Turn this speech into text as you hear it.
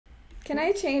Can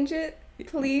I change it,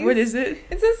 please? What is it?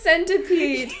 It's a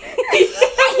centipede.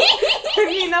 I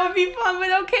mean, that would be fun, but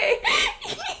okay.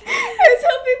 I was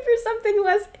hoping for something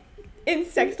less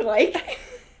insect-like.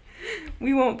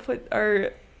 We won't put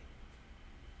our...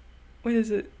 What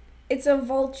is it? It's a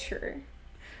vulture.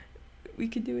 We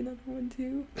could do another one,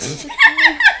 too.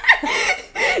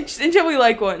 Just until we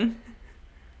like one.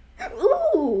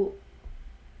 Ooh!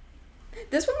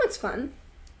 This one looks fun.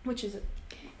 Which is it?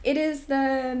 It is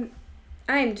the...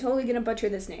 I'm totally gonna butcher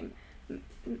this name.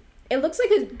 It looks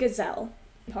like a gazelle.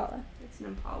 Impala. It's an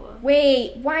impala.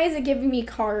 Wait, why is it giving me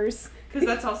cars? Because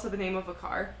that's also the name of a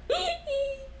car.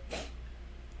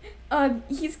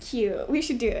 He's cute. We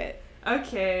should do it.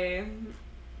 Okay.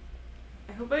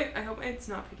 I hope it's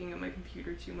not picking up my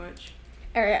computer too much.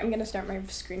 Alright, I'm gonna start my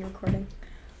screen recording.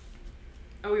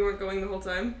 Oh, we weren't going the whole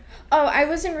time? Oh, I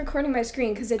wasn't recording my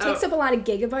screen because it takes up a lot of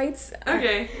gigabytes.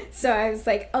 Okay. So I was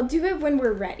like, I'll do it when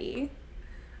we're ready.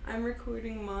 I'm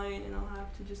recording mine and I'll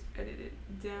have to just edit it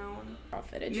down. Raw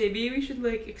footage. Maybe we should,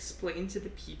 like, explain to the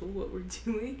people what we're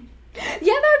doing. Yeah,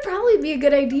 that would probably be a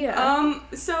good idea.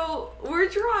 So we're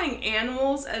drawing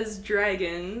animals as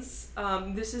dragons.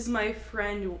 This is my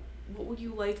friend. What would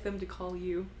you like them to call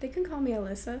you? They can call me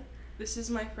Alyssa. This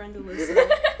is my friend Alyssa.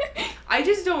 I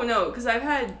just don't know, because I've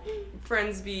had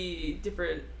friends be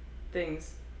different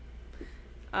things.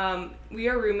 We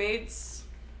are roommates,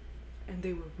 and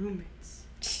they were roommates.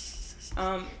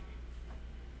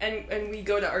 And we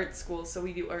go to art school, so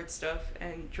we do art stuff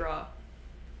and draw.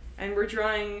 And we're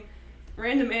drawing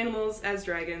random animals as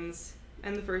dragons,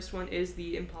 and the first one is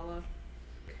the impala.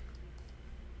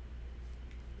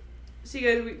 So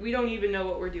you guys, we don't even know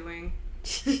what we're doing.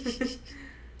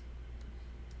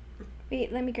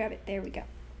 Wait, let me grab it. There we go.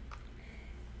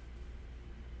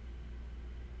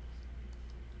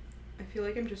 I feel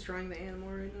like I'm just drawing the animal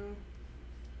right now.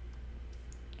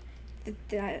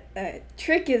 The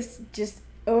trick is just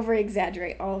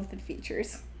over-exaggerate all of the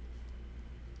features.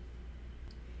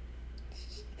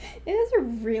 It has a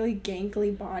really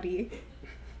gangly body.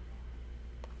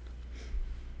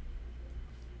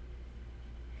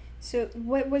 So,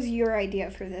 what was your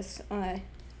idea for this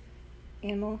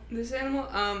animal? This animal,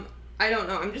 I don't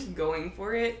know. I'm just going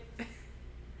for it.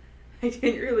 I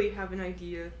didn't really have an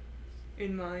idea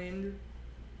in mind.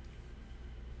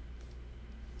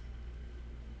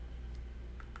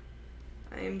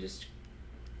 I am just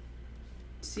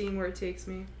seeing where it takes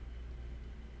me.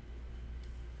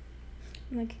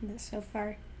 I'm liking this so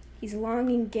far. He's long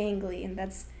and gangly, and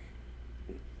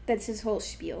that's his whole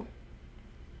spiel.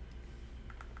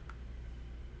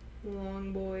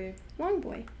 Long boy. Long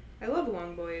boy. I love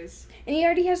long boys. And he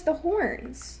already has the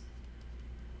horns.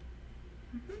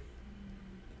 Mm-hmm.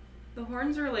 The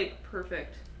horns are, like,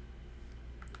 perfect.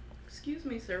 Excuse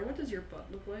me, sir. What does your butt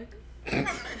look like?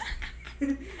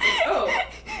 Oh,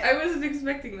 I wasn't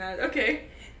expecting that. Okay.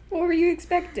 What were you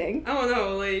expecting? I don't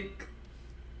know, like,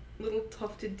 little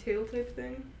tufted tail type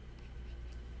thing.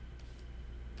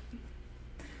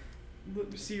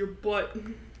 Let me see your butt.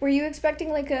 Were you expecting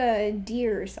like a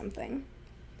deer or something?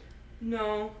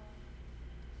 No.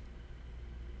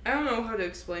 I don't know how to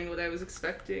explain what I was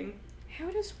expecting. How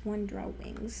does one draw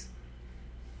wings?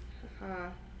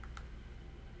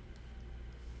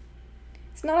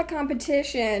 It's not a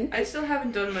competition. I still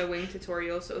haven't done my wing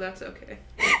tutorial, so that's okay.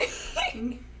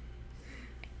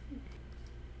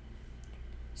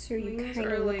 So you Wings kind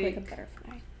are of look like a like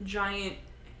butterfly. Giant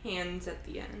hands at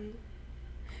the end.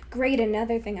 Great,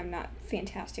 another thing I'm not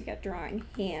fantastic at drawing.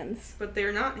 Hands. But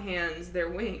they're not hands, they're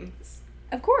wings.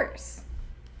 Of course.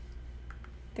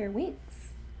 They're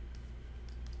wings.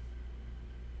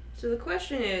 So the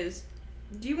question is,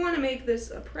 do you want to make this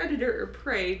a predator or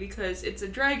prey? Because it's a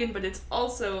dragon, but it's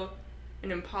also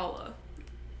an impala.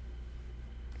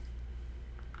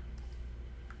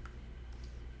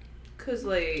 Because,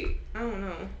 like, I don't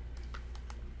know.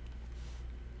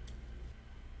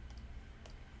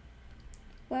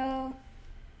 Well,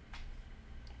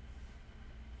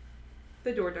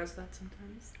 The door does that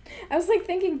sometimes. I was like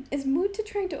thinking, is Muta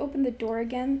trying to open the door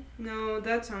again? No,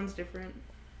 that sounds different.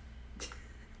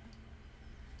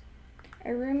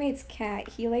 Our roommate's cat,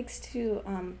 he likes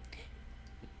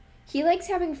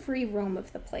having free roam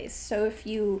of the place. So if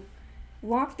you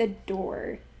lock the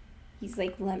door, he's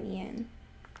like, let me in.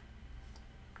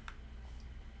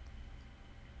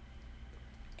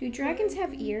 Do dragons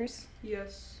have ears?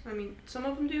 Yes. I mean, some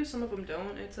of them do, some of them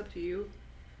don't. It's up to you.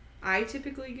 I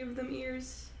typically give them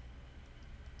ears,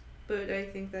 but I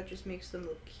think that just makes them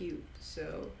look cute,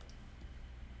 so...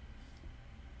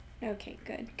 Okay,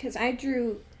 good. Because I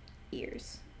drew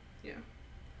ears. Yeah.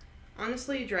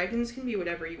 Honestly, dragons can be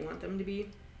whatever you want them to be.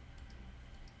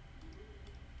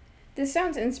 This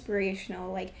sounds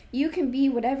inspirational. Like, you can be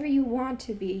whatever you want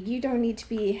to be. You don't need to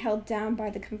be held down by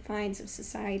the confines of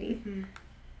society. Mm-hmm.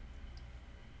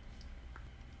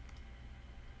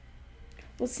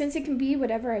 Well, since it can be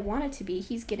whatever I want it to be,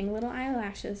 he's getting little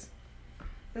eyelashes.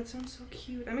 That sounds so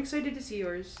cute. I'm excited to see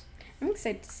yours. I'm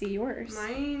excited to see yours.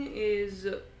 Mine is...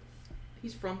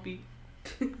 he's frumpy.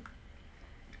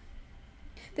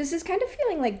 This is kind of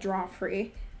feeling like Draw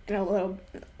Free in a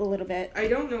little bit. I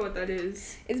don't know what that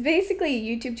is. It's basically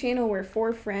a YouTube channel where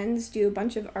 4 friends do a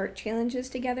bunch of art challenges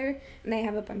together, and they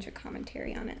have a bunch of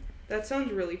commentary on it. That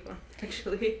sounds really fun,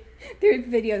 actually. Their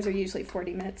videos are usually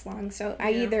 40 minutes long, so I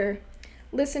Yeah. either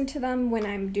listen to them when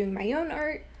I'm doing my own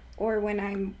art or when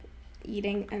I'm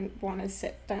eating and want to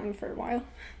sit down for a while.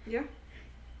 Yeah.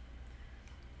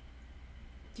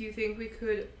 Do you think we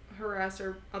could harass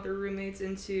our other roommates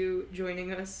into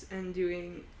joining us and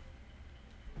doing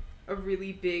a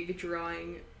really big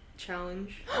drawing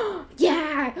challenge?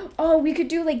 Yeah! Oh, we could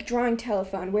do like drawing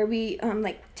telephone where we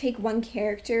like take one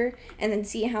character and then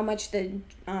see how much the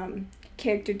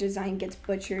character design gets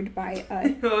butchered by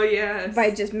Oh, yes.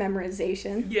 by just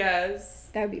memorization. Yes.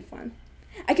 That would be fun.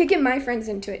 I could get my friends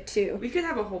into it too. We could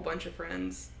have a whole bunch of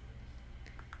friends.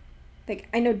 Like,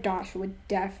 I know Dosh would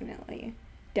definitely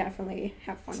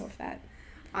have fun with that.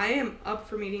 I am up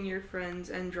for meeting your friends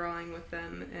and drawing with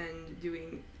them and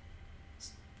doing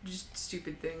just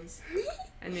stupid things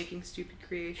and making stupid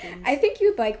creations. I think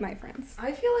you'd like my friends.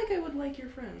 I feel like I would like your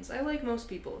friends. I like most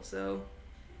people, so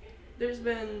there's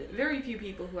been very few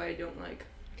people who I don't like.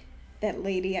 That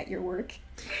lady at your work.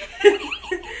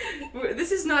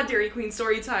 This is not Dairy Queen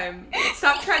story time.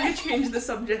 Stop trying to change the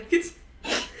subject.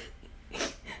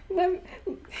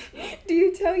 Do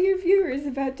you tell your viewers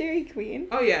about Dairy Queen?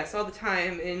 Oh yes, all the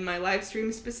time, in my live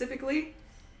streams specifically.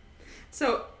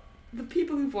 So, the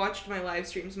people who've watched my live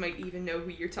streams might even know who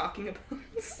you're talking about.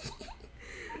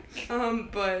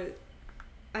 But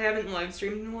I haven't live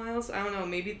streamed in a while, so I don't know,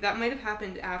 maybe that might have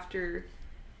happened after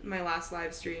my last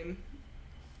live stream.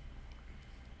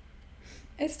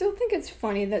 I still think it's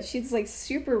funny that she's like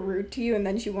super rude to you and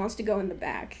then she wants to go in the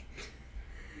back.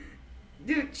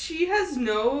 Dude, she has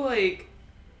no, like,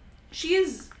 she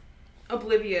is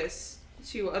oblivious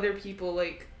to other people,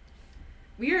 like,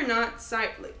 we are not,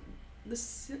 the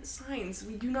signs,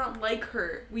 we do not like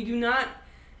her, we do not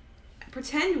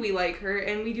pretend we like her,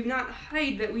 and we do not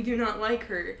hide that we do not like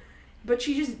her, but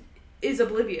she just is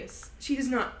oblivious. She does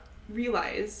not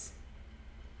realize.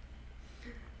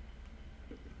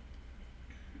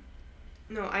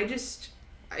 No, I just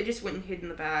went and hid in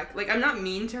the back. Like, I'm not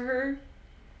mean to her.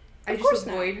 I just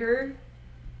avoid her.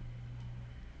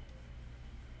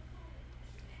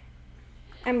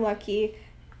 I'm lucky.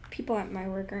 People at my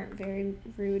work aren't very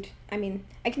rude. I mean,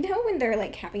 I can tell when they're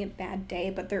like having a bad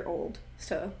day, but they're old,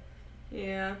 so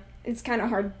Yeah. it's kind of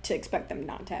hard to expect them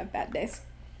not to have bad days.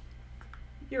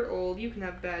 You're old. You can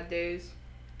have bad days.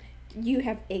 You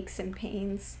have aches and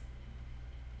pains.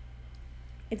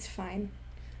 It's fine.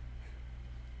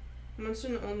 Once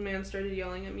an old man started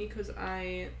yelling at me because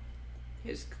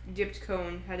his dipped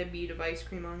cone had a bead of ice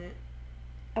cream on it.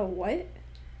 A what?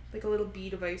 Like a little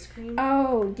bead of ice cream.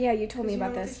 Oh, yeah, you told me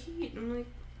about this. The heat. I'm like,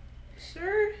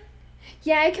 sir?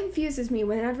 Yeah, it confuses me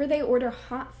whenever they order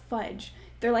hot fudge.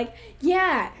 They're like,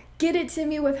 yeah, get it to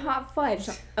me with hot fudge.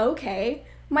 Okay.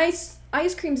 My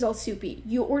ice cream's all soupy.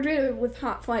 You order it with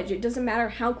hot fudge. It doesn't matter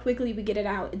how quickly we get it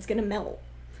out. It's gonna melt.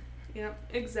 Yep,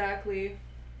 exactly.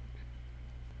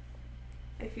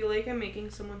 I feel like I'm making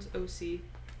someone's OC.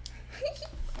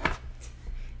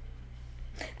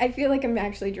 I feel like I'm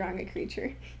actually drawing a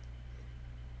creature.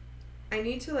 I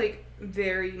need to, like,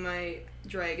 vary my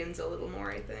dragons a little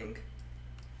more, I think.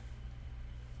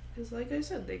 Because, like I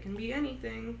said, they can be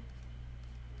anything.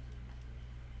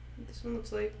 This one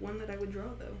looks like one that I would draw,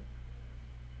 though.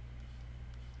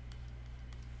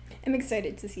 I'm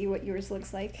excited to see what yours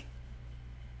looks like.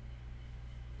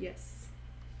 Yes.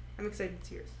 I'm excited to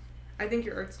see yours. I think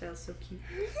your art style is so cute.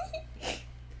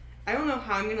 I don't know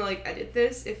how I'm gonna, like, edit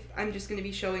this, if I'm just gonna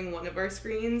be showing one of our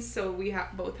screens so we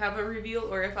both have a reveal,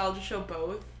 or if I'll just show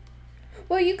both.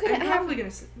 Well, you could I'm have... probably gonna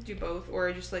do both,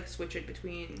 or just, like, switch it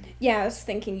between. Yeah, I was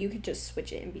thinking you could just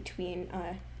switch it in between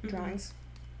drawings.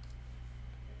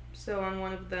 So on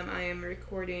one of them I am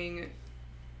recording,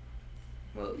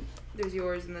 well, there's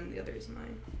yours and then the other is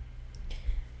mine.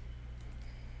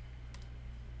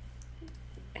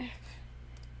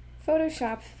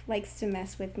 Photoshop likes to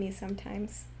mess with me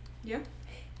sometimes. Yeah?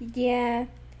 Yeah.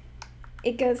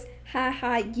 It goes,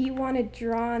 haha, you want to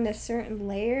draw on a certain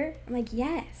layer? I'm like,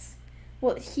 yes.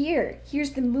 Well,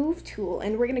 here's the move tool,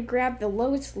 and we're going to grab the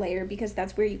lowest layer because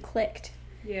that's where you clicked.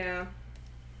 Yeah.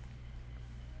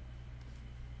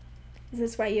 Is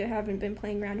this why you haven't been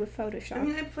playing around with Photoshop? I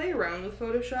mean, I play around with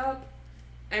Photoshop.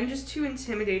 I'm just too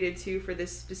intimidated, too, for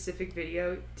this specific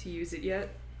video to use it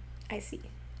yet. I see.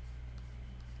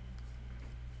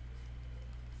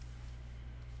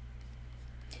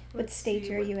 What stage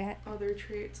are you at? Other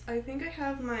traits. I think I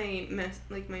have my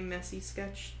my messy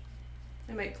sketch.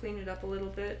 I might clean it up a little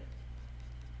bit.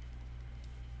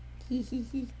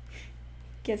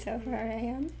 Guess how far I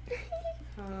am?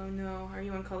 Oh no, are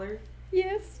you on color?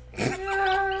 Yes.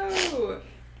 No!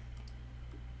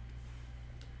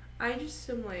 I just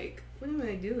am like, what am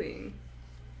I doing?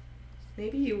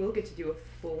 Maybe you will get to do a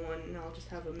full one and I'll just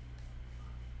have a...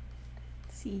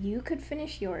 See, you could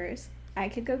finish yours. I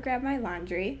could go grab my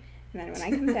laundry, and then when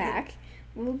I come back,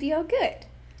 we'll be all good.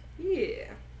 Yeah.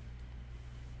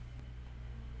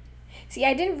 See,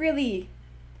 I didn't really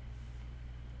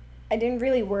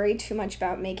worry too much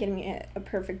about making it a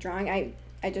perfect drawing.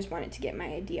 I just wanted to get my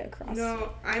idea across.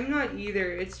 No, I'm not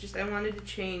either. It's just I wanted to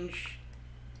change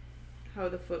how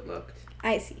the foot looked.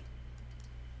 I see.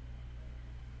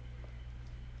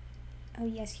 Oh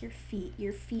yes, your feet.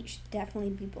 Your feet should definitely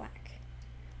be black.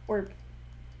 Or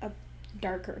a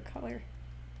darker color.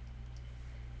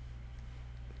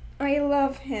 I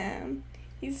love him.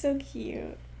 He's so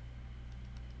cute.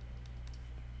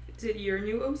 Is it your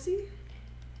new OC?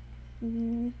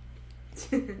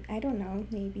 I don't know,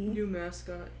 maybe. New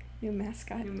mascot. New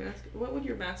mascot. New mascot. What would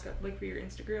your mascot like for your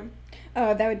Instagram?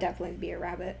 Oh, that would definitely be a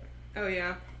rabbit. Oh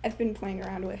yeah. I've been playing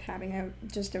around with having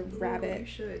just a rabbit You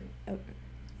should.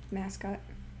 mascot.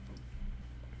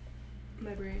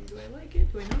 My brain. Do I like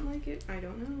it? Do I not like it? I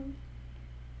don't know.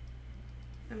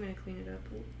 I'm gonna clean it up.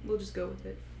 We'll just go with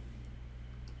it.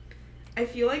 I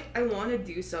feel like I want to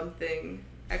do something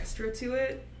extra to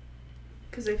it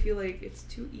because I feel like it's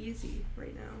too easy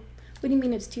right now. What do you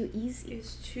mean it's too easy?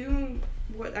 It's too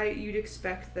what you'd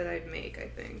expect that I'd make, I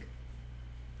think.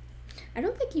 I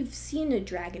don't think you've seen a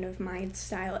dragon of mine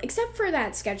style, except for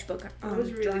that sketchbook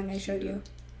really drawing I showed you.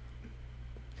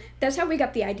 That's how we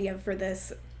got the idea for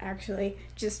this, actually.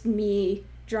 Just me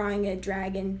drawing a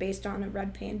dragon based on a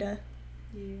red panda.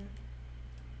 Yeah.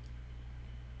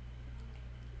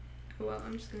 Well,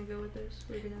 I'm just gonna go with this.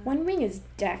 One wing is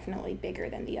definitely bigger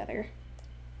than the other.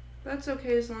 That's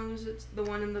okay as long as it's the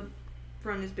one in the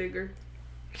front is bigger.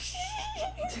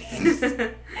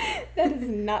 That is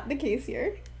not the case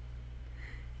here.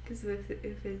 Because if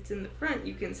it's in the front,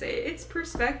 you can say it's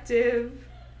perspective.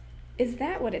 Is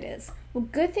that what it is? Well,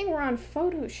 good thing we're on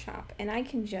Photoshop and I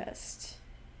can just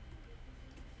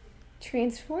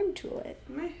transform to it.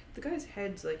 The guy's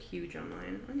head's like huge on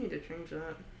mine. I need to change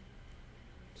that.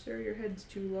 Sir, your head's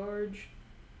too large.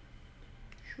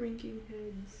 Shrinking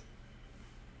heads.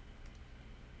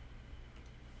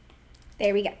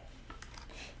 There we go.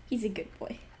 He's a good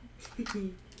boy.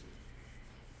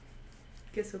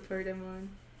 Guess what part I'm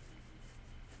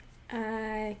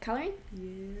on? Coloring?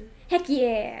 Yeah. Heck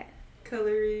yeah!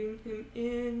 Coloring him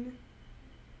in.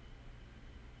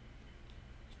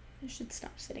 I should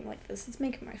stop sitting like this. It's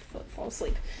making my foot fall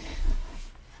asleep.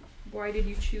 Why did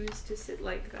you choose to sit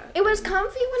like that? It was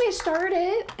comfy when I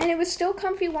started, and it was still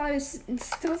comfy while I was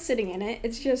still sitting in it.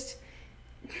 It's just...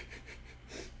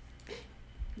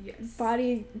 Yes.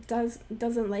 Body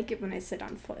doesn't like it when I sit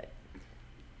on foot.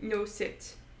 No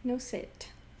sit. No sit.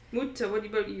 Mutta, what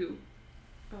about you?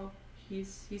 Oh,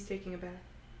 he's taking a bath.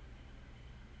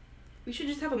 We should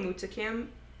just have a Mutta cam,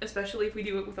 especially if we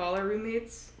do it with all our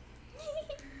roommates.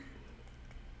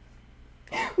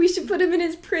 We should put him in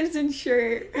his prison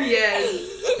shirt.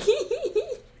 Yes.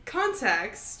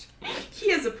 Context. He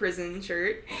has a prison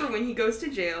shirt for when he goes to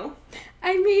jail.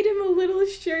 I made him a little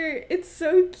shirt. It's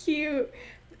so cute.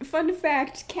 Fun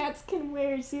fact, cats can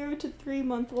wear 0 to 3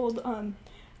 month old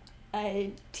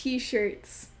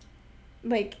t-shirts,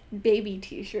 like baby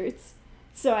t-shirts.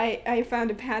 So I found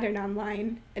a pattern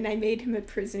online and I made him a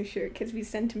prison shirt because we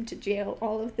sent him to jail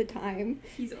all of the time.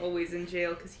 He's always in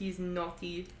jail because he's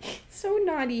naughty. So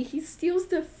naughty. He steals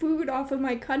the food off of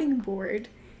my cutting board.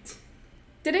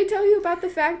 Did I tell you about the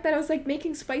fact that I was like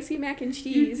making spicy mac and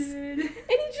cheese? You did. And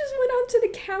he just went onto the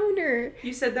counter.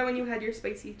 You said that when you had your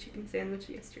spicy chicken sandwich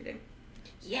yesterday.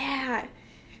 Yeah.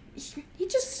 He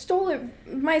just stole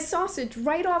my sausage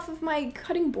right off of my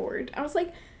cutting board. I was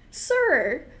like,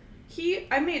 sir.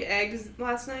 I made eggs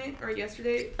last night or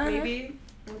yesterday, maybe.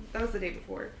 Well, that was the day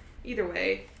before. Either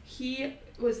way, he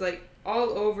was like all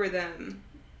over them.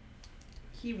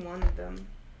 He wanted them.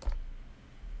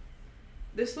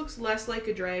 This looks less like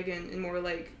a dragon and more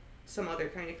like some other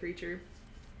kind of creature.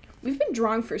 We've been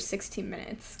drawing for 16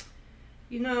 minutes.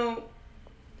 You know,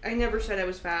 I never said I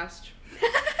was fast.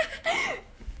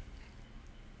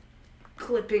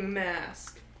 Clipping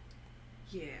mask.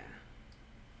 Yeah.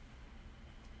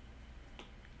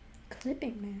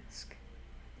 Clipping mask.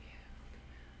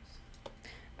 Yeah.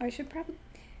 Oh, I should probably...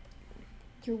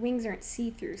 Your wings aren't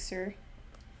see-through, sir.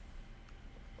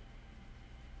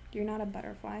 You're not a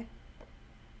butterfly.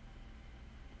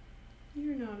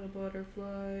 You're not a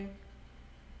butterfly.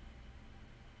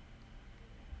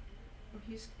 Oh,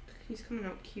 he's coming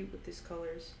out cute with his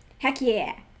colors. Heck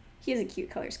yeah! He has a cute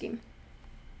color scheme.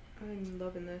 I'm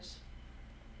loving this.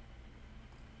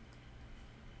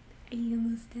 Are you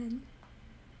almost done?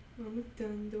 Almost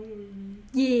done, don't worry.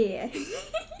 Yeah!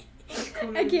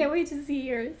 I can't wait to see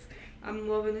yours. I'm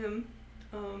loving him.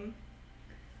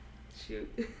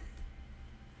 Shoot.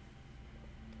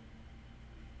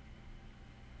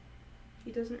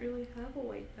 He doesn't really have a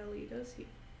white belly, does he?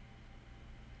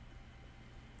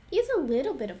 He has a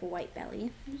little bit of a white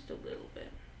belly. Just a little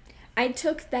bit. I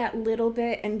took that little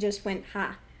bit and just went,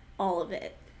 ha, all of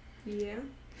it. Yeah?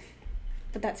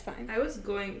 But that's fine. I was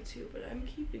going to, but I'm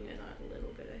keeping it on a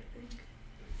little bit, I think.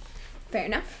 Fair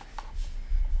enough.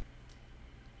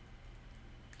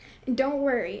 And don't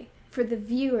worry, for the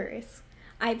viewers,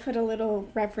 I put a little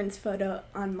reference photo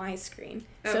on my screen,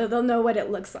 so they'll know what it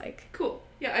looks like. Cool.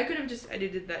 Yeah, I could have just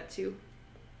edited that too.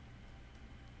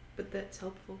 But that's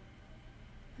helpful.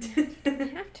 You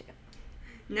don't have to.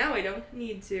 Now I don't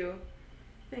need to.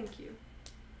 Thank you.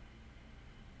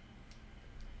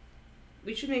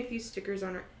 We should make these stickers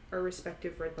on our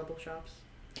respective Redbubble shops.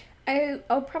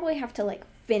 I'll probably have to, like,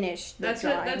 finish the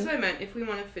drawing. That's what I meant, if we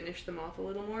want to finish them off a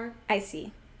little more. I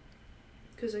see.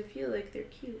 Because I feel like they're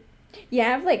cute. Yeah, I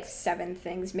have, like, 7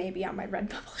 things maybe on my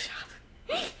Redbubble shop.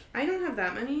 I don't have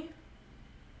that many.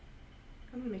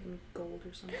 I'm gonna make them gold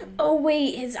or something. Oh,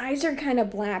 wait, his eyes are kind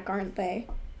of black, aren't they?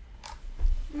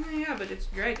 Yeah, but it's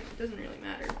dragon. It doesn't really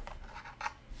matter.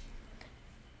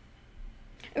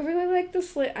 I really like the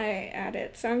slit eye at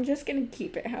it, so I'm just gonna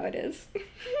keep it how it is.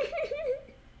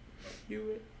 Do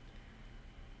it.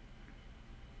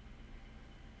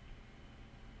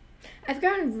 I've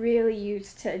gotten really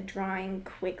used to drawing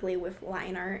quickly with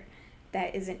line art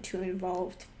that isn't too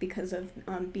involved because of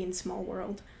being small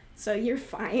world. So you're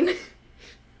fine.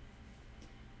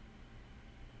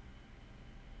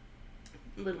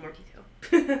 A little more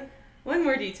detail. One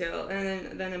more detail,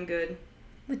 and then I'm good.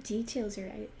 What details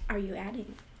are you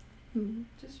adding?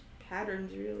 Just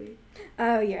patterns, really.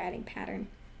 Oh, you're adding pattern.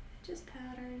 Just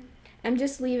pattern. I'm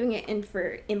just leaving it in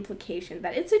for implication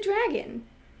that it's a dragon.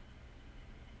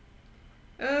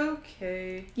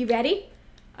 Okay. You ready?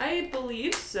 I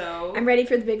believe so. I'm ready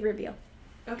for the big reveal.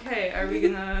 Okay, are we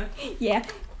gonna... Yeah.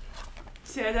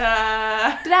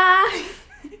 Ta-da! Ta-da!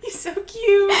 He's so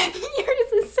cute!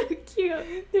 Yours is so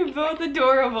cute. They're both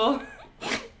adorable.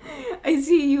 I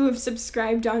see you have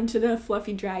subscribed onto the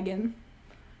fluffy dragon.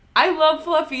 I love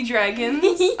fluffy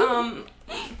dragons.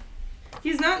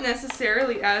 He's not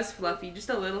necessarily as fluffy, just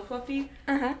a little fluffy.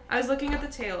 Uh-huh. I was looking at the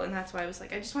tail, and that's why I was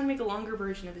like, I just want to make a longer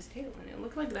version of his tail, and it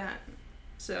looked like that.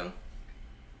 So.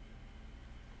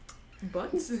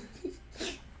 Butts.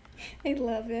 I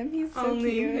love him. He's so I'll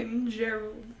cute. name him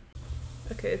Gerald.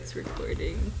 Okay, it's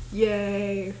recording.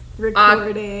 Yay.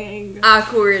 Recording.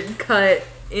 Awkward cut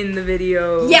in the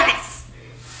video. Yes!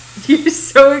 You're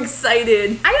so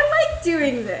excited. I like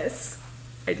doing this.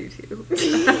 I do too.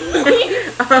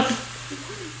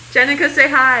 Jenica, say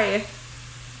hi.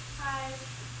 Hi.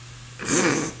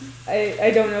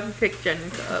 I don't know if I picked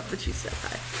Jenica up, but she said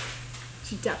hi.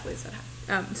 She definitely said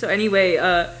hi. So anyway,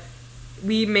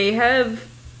 we may have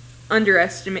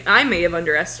I may have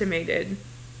underestimated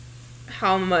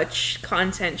how much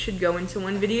content should go into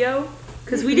one video.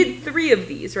 Because we did 3 of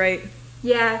these, right?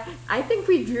 Yeah, I think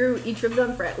we drew each of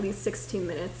them for at least 16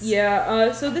 minutes.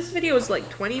 Yeah, so this video is like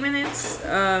 20 minutes.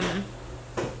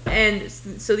 And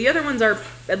so the other ones are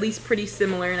at least pretty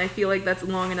similar, and I feel like that's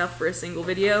long enough for a single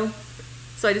video.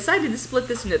 So I decided to split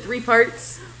this into 3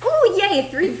 parts. Oh, yay,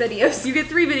 3 videos. You get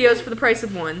 3 videos for the price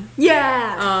of 1.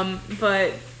 Yeah.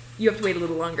 But you have to wait a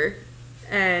little longer.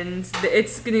 And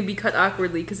it's going to be cut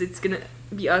awkwardly because it's going to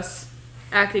be us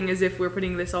acting as if we're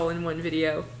putting this all in one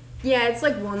video. Yeah, it's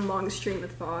like one long stream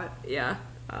of thought. Yeah,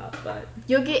 but...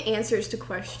 You'll get answers to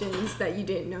questions that you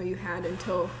didn't know you had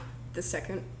until the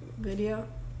second video.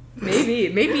 Maybe.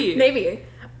 Maybe.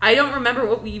 I don't remember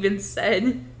what we even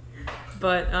said,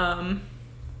 but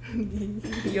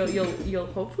you'll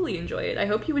hopefully enjoy it. I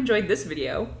hope you enjoyed this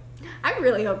video. I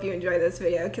really hope you enjoy this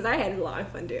video because I had a lot of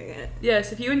fun doing it.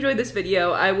 Yes, if you enjoyed this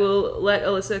video, I will let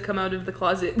Alyssa come out of the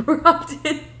closet more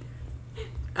often.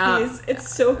 Please,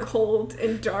 it's so cold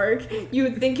and dark. You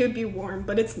would think it would be warm,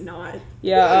 but it's not.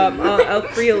 Yeah, I'll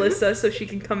free Alyssa so she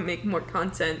can come make more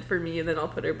content for me, and then I'll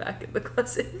put her back in the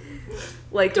closet.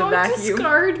 Like a vacuum. Don't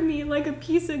discard me like a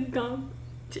piece of gum.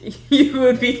 You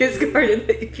would be discarded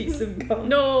like a piece of gum.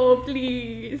 No,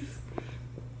 please.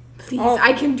 Please,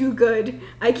 I can do good.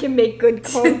 I can make good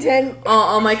content.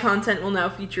 All my content will now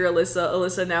feature Alyssa.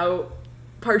 Alyssa now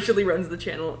partially runs the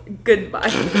channel. Goodbye.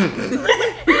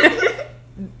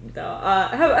 No,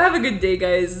 have a good day,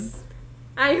 guys.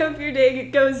 I hope your day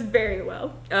goes very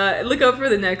well. Look out for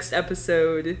the next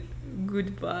episode.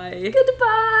 Goodbye.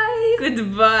 Goodbye.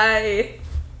 Goodbye.